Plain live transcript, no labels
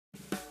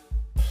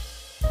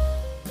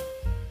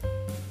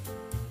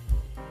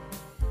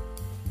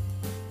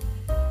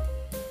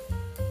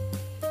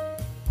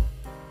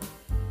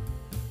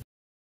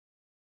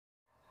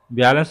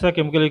Balance the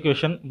chemical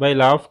equation by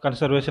law of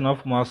conservation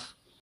of mass.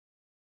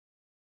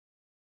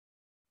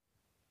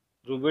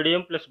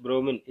 Rubidium plus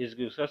bromine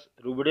gives us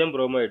rubidium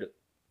bromide.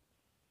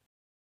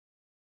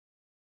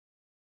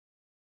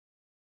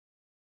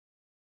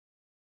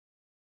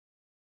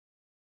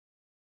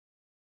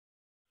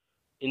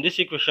 In this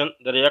equation,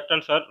 the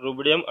reactants are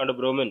rubidium and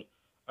bromine,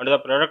 and the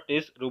product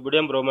is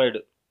rubidium bromide.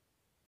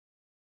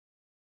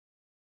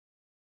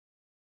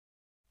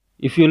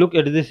 If you look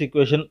at this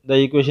equation,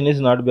 the equation is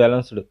not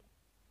balanced.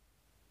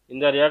 In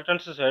the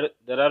reactants side,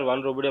 there are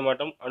one rubidium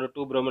atom and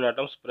two bromine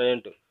atoms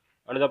present.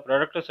 On the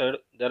product side,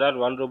 there are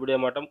one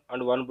rubidium atom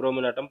and one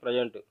bromine atom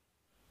present.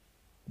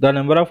 The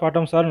number of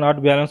atoms are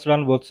not balanced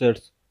on both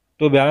sides.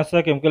 To balance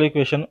the chemical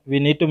equation,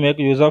 we need to make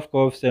use of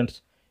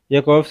coefficients.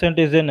 A coefficient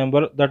is a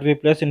number that we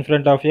place in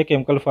front of a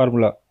chemical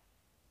formula.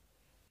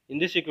 In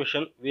this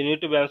equation, we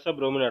need to balance the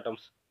bromine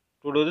atoms.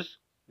 To do this,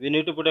 we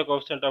need to put a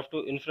coefficient of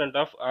 2 in front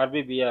of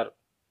RbBr.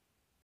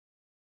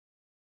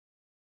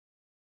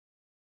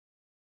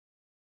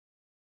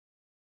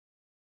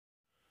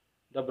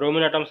 The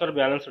bromine atoms are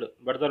balanced,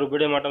 but the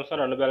rubidium atoms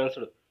are unbalanced.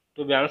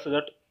 To balance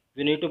that,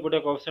 we need to put a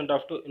coefficient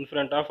of 2 in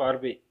front of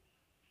Rb.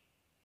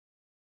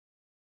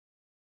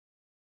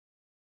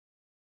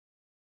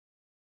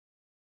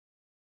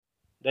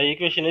 The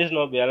equation is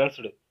now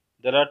balanced.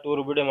 There are 2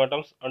 rubidium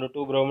atoms and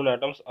 2 bromine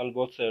atoms on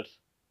both sides.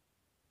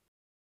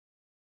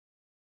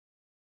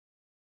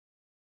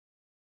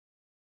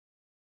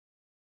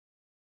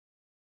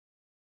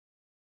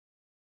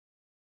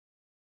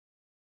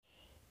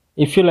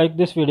 If you like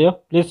this video,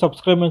 please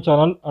subscribe my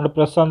channel and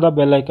press on the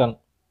bell icon.